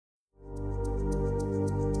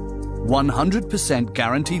100%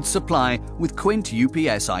 guaranteed supply with Quint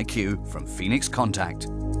UPS IQ from Phoenix Contact.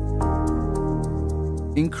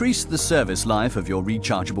 Increase the service life of your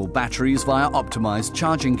rechargeable batteries via optimized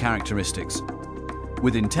charging characteristics.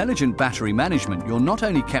 With intelligent battery management, you're not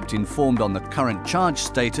only kept informed on the current charge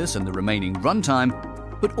status and the remaining runtime,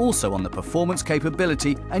 but also on the performance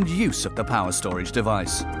capability and use of the power storage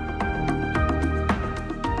device.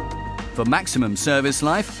 For maximum service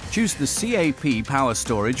life, choose the CAP power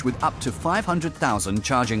storage with up to 500,000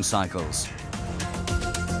 charging cycles.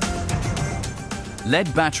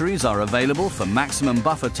 Lead batteries are available for maximum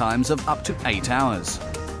buffer times of up to 8 hours.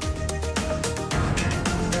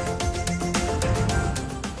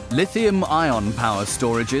 Lithium-ion power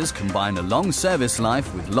storages combine a long service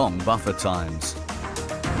life with long buffer times.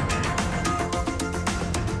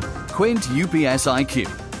 Quint UPS IQ,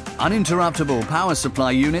 uninterruptible power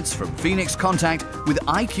supply units from Phoenix Contact with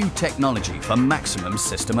IQ technology for maximum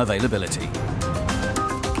system availability.